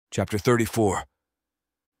Chapter 34.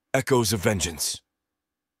 Echoes of Vengeance.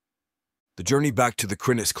 The journey back to the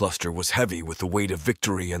Crinus cluster was heavy with the weight of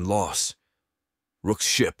victory and loss. Rook's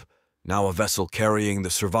ship, now a vessel carrying the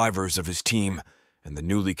survivors of his team and the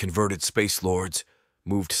newly converted space lords,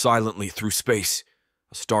 moved silently through space,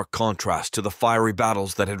 a stark contrast to the fiery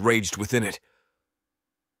battles that had raged within it.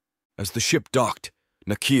 As the ship docked,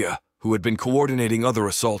 Nakia, who had been coordinating other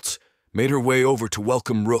assaults, made her way over to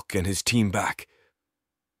welcome Rook and his team back.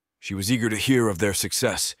 She was eager to hear of their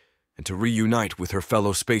success and to reunite with her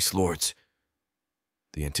fellow space lords.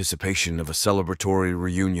 The anticipation of a celebratory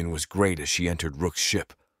reunion was great as she entered Rook's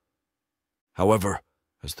ship. However,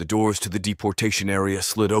 as the doors to the deportation area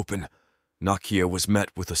slid open, Nakia was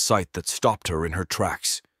met with a sight that stopped her in her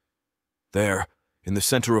tracks. There, in the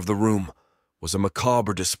center of the room, was a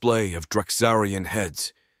macabre display of Drexarian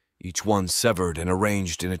heads, each one severed and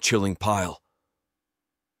arranged in a chilling pile.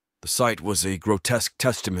 The sight was a grotesque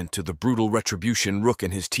testament to the brutal retribution Rook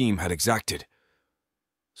and his team had exacted.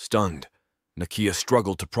 Stunned, Nakia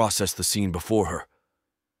struggled to process the scene before her.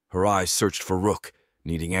 Her eyes searched for Rook,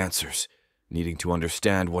 needing answers, needing to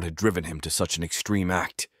understand what had driven him to such an extreme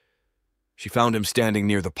act. She found him standing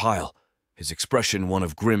near the pile, his expression one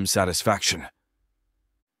of grim satisfaction.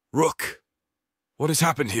 "Rook, what has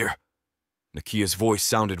happened here?" Nakia's voice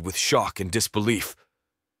sounded with shock and disbelief.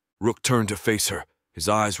 Rook turned to face her, his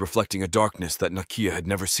eyes reflecting a darkness that Nakia had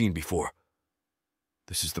never seen before.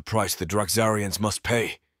 "This is the price the Drexarians must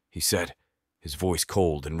pay," he said, his voice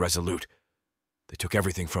cold and resolute. "They took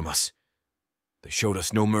everything from us. They showed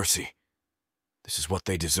us no mercy. This is what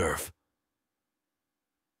they deserve."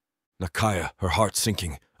 Nakia, her heart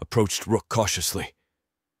sinking, approached Rook cautiously.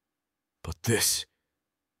 "But this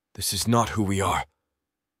is not who we are.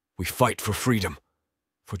 We fight for freedom,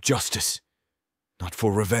 for justice, not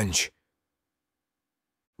for revenge."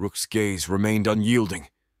 Rook's gaze remained unyielding.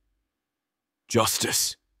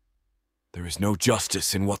 "Justice? There is no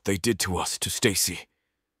justice in what they did to us, to Stacy,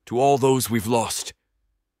 to all those we've lost.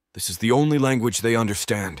 This is the only language they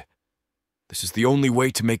understand. This is the only way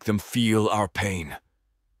to make them feel our pain."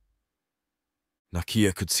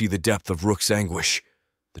 Nakia could see the depth of Rook's anguish,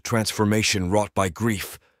 the transformation wrought by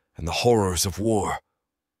grief and the horrors of war.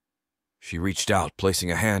 She reached out, placing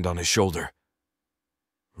a hand on his shoulder.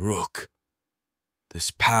 "Rook, this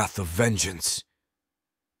path of vengeance,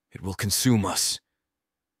 it will consume us.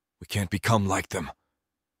 We can't become like them.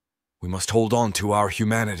 We must hold on to our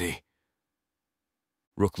humanity."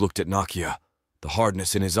 Rook looked at Nakia, the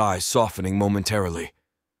hardness in his eyes softening momentarily.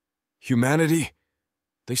 "Humanity?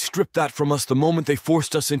 They stripped that from us the moment they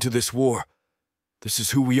forced us into this war. This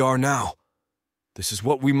is who we are now. This is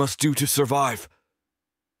what we must do to survive.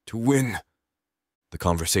 To win." The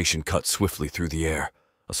conversation cut swiftly through the air,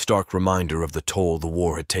 a stark reminder of the toll the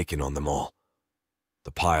war had taken on them all.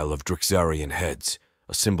 The pile of Drexarian heads,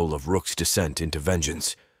 a symbol of Rook's descent into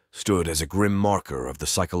vengeance, stood as a grim marker of the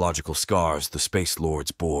psychological scars the Space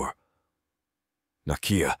Lords bore.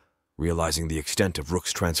 Nakia, realizing the extent of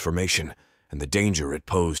Rook's transformation and the danger it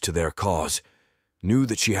posed to their cause, knew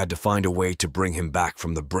that she had to find a way to bring him back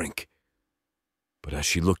from the brink. But as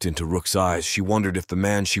she looked into Rook's eyes, she wondered if the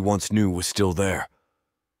man she once knew was still there,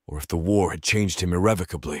 or if the war had changed him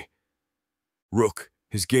irrevocably. Rook,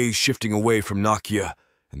 his gaze shifting away from Nakia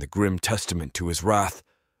and the grim testament to his wrath,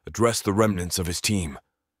 addressed the remnants of his team.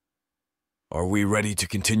 "Are we ready to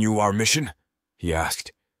continue our mission?" he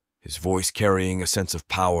asked, his voice carrying a sense of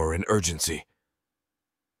power and urgency.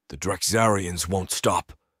 "The Drexarians won't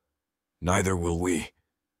stop. Neither will we."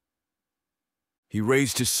 He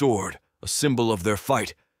raised his sword, a symbol of their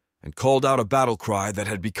fight, and called out a battle cry that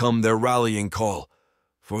had become their rallying call.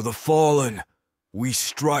 "For the fallen, we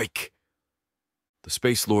strike!" The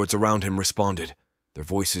Space Lords around him responded, their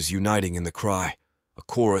voices uniting in the cry, a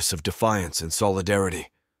chorus of defiance and solidarity.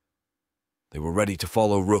 They were ready to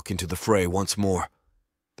follow Rook into the fray once more,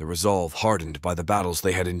 their resolve hardened by the battles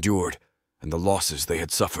they had endured and the losses they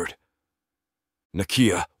had suffered.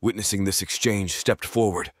 Nakia, witnessing this exchange, stepped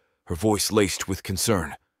forward, her voice laced with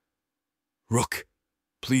concern. "Rook,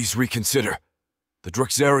 please reconsider. The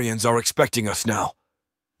Drexarians are expecting us now.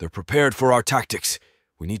 They're prepared for our tactics.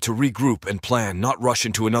 We need to regroup and plan, not rush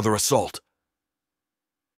into another assault."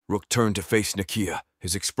 Rook turned to face Nakia,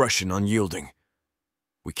 his expression unyielding.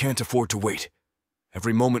 "We can't afford to wait.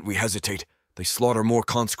 Every moment we hesitate, they slaughter more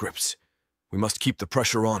conscripts. We must keep the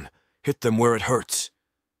pressure on, hit them where it hurts."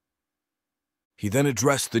 He then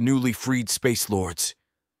addressed the newly freed Space Lords.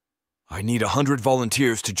 "I need 100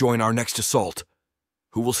 volunteers to join our next assault.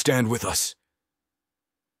 Who will stand with us?"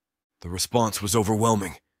 The response was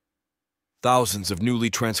overwhelming. Thousands of newly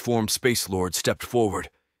transformed Space Lords stepped forward,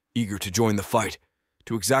 eager to join the fight,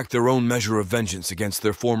 to exact their own measure of vengeance against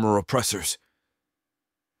their former oppressors.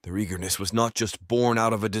 Their eagerness was not just born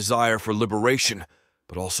out of a desire for liberation,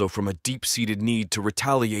 but also from a deep-seated need to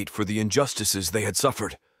retaliate for the injustices they had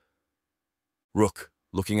suffered. Rook,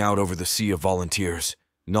 looking out over the sea of volunteers,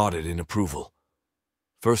 nodded in approval.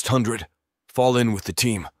 "First 100, fall in with the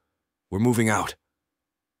team. We're moving out."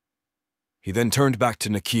 He then turned back to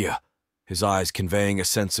Nakia, his eyes conveying a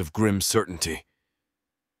sense of grim certainty.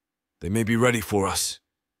 "They may be ready for us,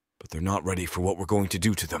 but they're not ready for what we're going to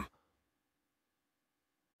do to them."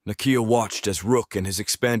 Nakia watched as Rook and his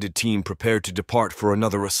expanded team prepared to depart for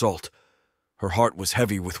another assault. Her heart was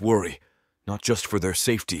heavy with worry, not just for their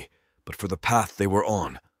safety, but for the path they were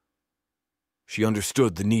on. She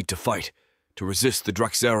understood the need to fight, to resist the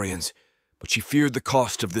Drexarians, but she feared the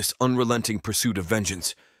cost of this unrelenting pursuit of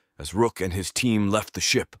vengeance. As Rook and his team left the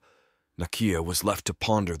ship, Nakia was left to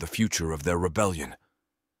ponder the future of their rebellion.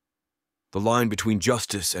 The line between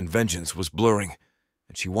justice and vengeance was blurring,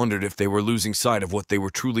 and she wondered if they were losing sight of what they were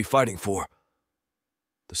truly fighting for.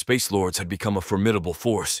 The Space Lords had become a formidable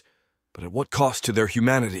force, but at what cost to their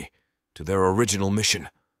humanity, to their original mission?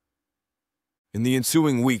 In the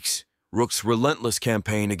ensuing weeks, Rook's relentless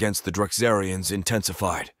campaign against the Drexarians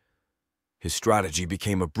intensified. His strategy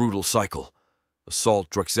became a brutal cycle: assault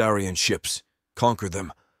Drexarian ships, conquer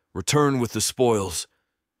them, return with the spoils,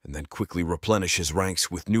 and then quickly replenish his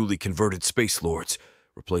ranks with newly converted Space Lords,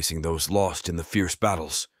 replacing those lost in the fierce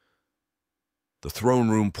battles. The throne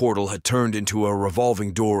room portal had turned into a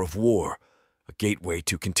revolving door of war, a gateway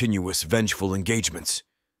to continuous vengeful engagements.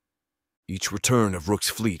 Each return of Rook's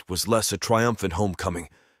fleet was less a triumphant homecoming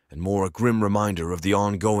and more a grim reminder of the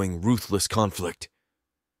ongoing, ruthless conflict.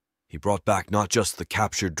 He brought back not just the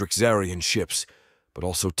captured Drexarian ships, but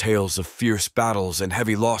also tales of fierce battles and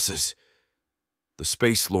heavy losses. The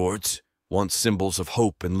Space Lords, once symbols of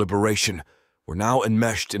hope and liberation, were now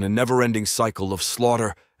enmeshed in a never-ending cycle of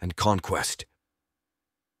slaughter and conquest.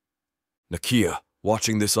 Nakia,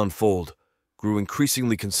 watching this unfold, grew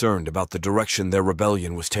increasingly concerned about the direction their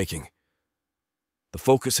rebellion was taking. The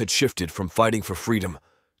focus had shifted from fighting for freedom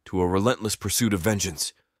to a relentless pursuit of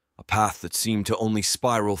vengeance, a path that seemed to only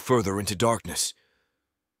spiral further into darkness.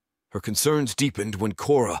 Her concerns deepened when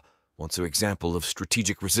Cora, once an example of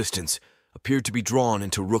strategic resistance, appeared to be drawn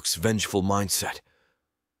into Rook's vengeful mindset.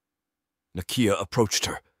 Nakia approached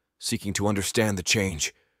her, seeking to understand the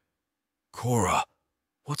change. "Cora,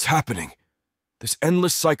 what's happening? This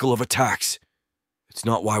endless cycle of attacks. It's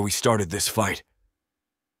not why we started this fight."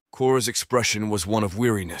 Cora's expression was one of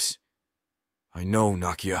weariness. "I know,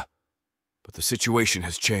 Nakia, but the situation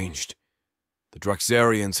has changed. The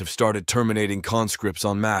Drexarians have started terminating conscripts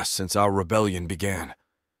en masse since our rebellion began.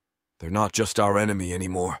 They're not just our enemy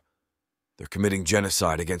anymore. They're committing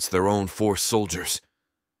genocide against their own force soldiers."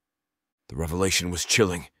 The revelation was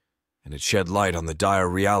chilling, and it shed light on the dire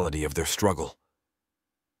reality of their struggle.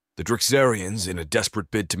 The Drexarians, in a desperate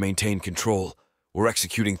bid to maintain control, were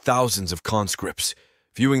executing thousands of conscripts,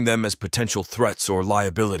 viewing them as potential threats or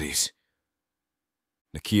liabilities.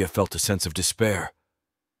 Nakia felt a sense of despair.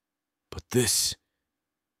 But this,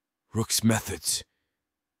 Rook's methods,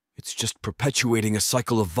 it's just perpetuating a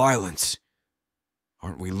cycle of violence.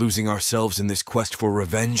 Aren't we losing ourselves in this quest for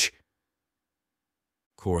revenge?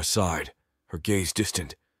 Cora sighed, her gaze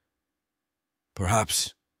distant.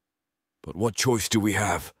 "Perhaps, but what choice do we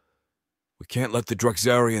have? We can't let the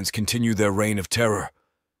Drexarians continue their reign of terror.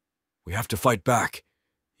 We have to fight back,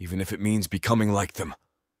 even if it means becoming like them."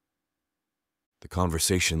 The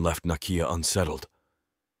conversation left Nakia unsettled.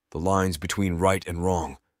 The lines between right and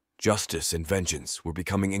wrong, justice and vengeance, were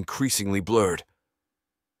becoming increasingly blurred.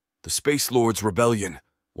 The Space Lords' rebellion,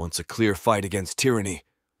 once a clear fight against tyranny,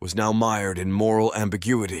 was now mired in moral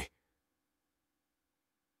ambiguity.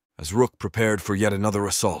 As Rook prepared for yet another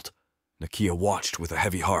assault, Nakia watched with a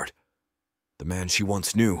heavy heart. The man she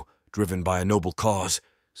once knew, driven by a noble cause,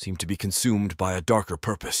 seemed to be consumed by a darker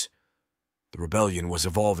purpose. The rebellion was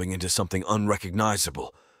evolving into something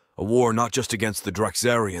unrecognizable, a war not just against the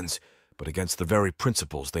Drexarians, but against the very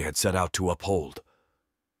principles they had set out to uphold.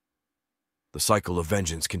 The cycle of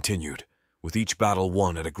vengeance continued, with each battle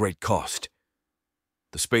won at a great cost.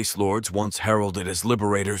 The Space Lords, once heralded as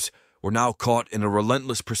liberators, were now caught in a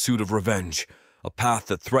relentless pursuit of revenge, a path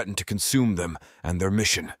that threatened to consume them and their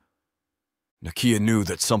mission. Nakia knew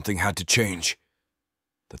that something had to change,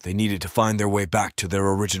 that they needed to find their way back to their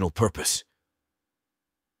original purpose.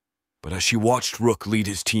 But as she watched Rook lead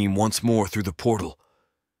his team once more through the portal,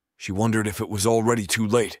 she wondered if it was already too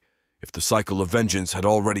late, if the cycle of vengeance had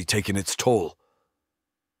already taken its toll.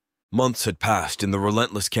 Months had passed in the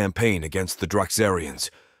relentless campaign against the Drexarians,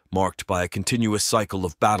 marked by a continuous cycle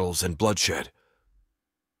of battles and bloodshed.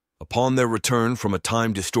 Upon their return from a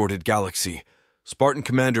time-distorted galaxy, Spartan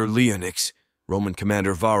Commander Leonix, Roman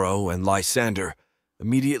Commander Varro, and Lysander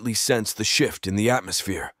immediately sensed the shift in the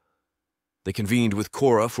atmosphere. They convened with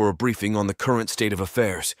Cora for a briefing on the current state of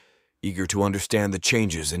affairs, eager to understand the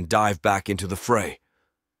changes and dive back into the fray.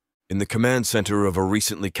 In the command center of a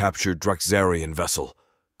recently captured Drexarian vessel,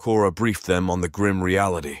 Cora briefed them on the grim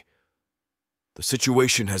reality. "The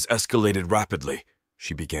situation has escalated rapidly,"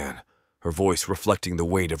 she began, her voice reflecting the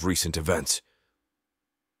weight of recent events.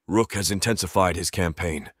 "Rook has intensified his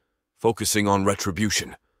campaign, focusing on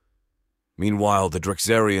retribution. Meanwhile, the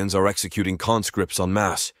Drexarians are executing conscripts en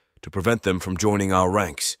masse to prevent them from joining our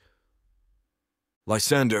ranks."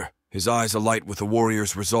 Lysander, his eyes alight with a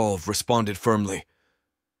warrior's resolve, responded firmly,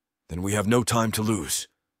 "Then we have no time to lose.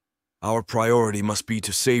 Our priority must be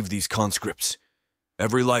to save these conscripts.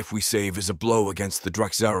 Every life we save is a blow against the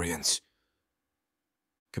Drexarians."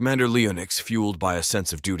 Commander Leonix, fueled by a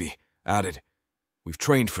sense of duty, added, "We've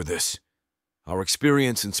trained for this. Our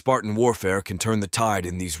experience in Spartan warfare can turn the tide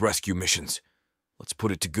in these rescue missions. Let's put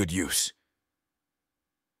it to good use."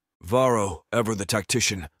 Varro, ever the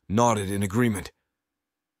tactician, nodded in agreement.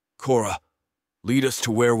 "Cora, lead us to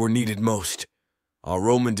where we're needed most. Our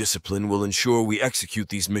Roman discipline will ensure we execute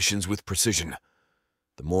these missions with precision.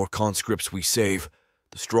 The more conscripts we save,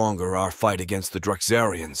 the stronger our fight against the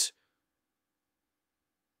Drexarians."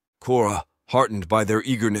 Cora, heartened by their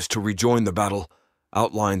eagerness to rejoin the battle,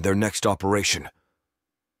 outlined their next operation.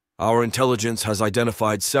 "Our intelligence has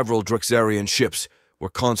identified several Drexarian ships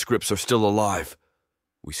where conscripts are still alive.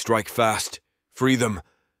 We strike fast, free them,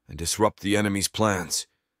 and disrupt the enemy's plans."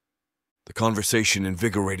 The conversation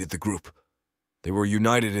invigorated the group. They were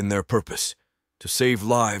united in their purpose, to save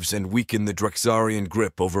lives and weaken the Drexarian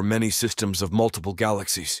grip over many systems of multiple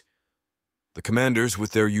galaxies. The commanders,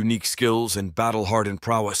 with their unique skills and battle-hardened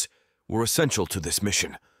prowess, were essential to this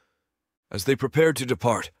mission. As they prepared to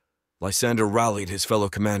depart, Lysander rallied his fellow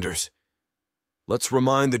commanders. "Let's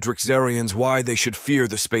remind the Drexarians why they should fear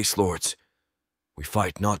the Space Lords. We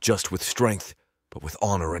fight not just with strength, but with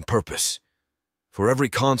honor and purpose. For every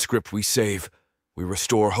conscript we save, we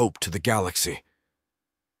restore hope to the galaxy."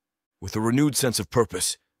 With a renewed sense of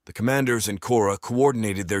purpose, the commanders and Cora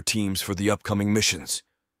coordinated their teams for the upcoming missions.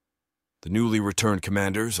 The newly returned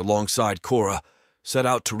commanders, alongside Cora, set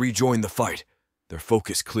out to rejoin the fight, their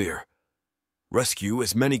focus clear. Rescue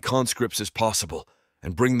as many conscripts as possible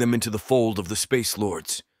and bring them into the fold of the Space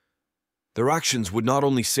Lords. Their actions would not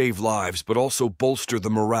only save lives but also bolster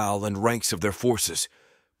the morale and ranks of their forces,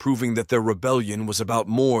 proving that their rebellion was about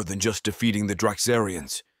more than just defeating the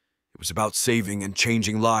Drexarians. It was about saving and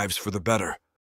changing lives for the better.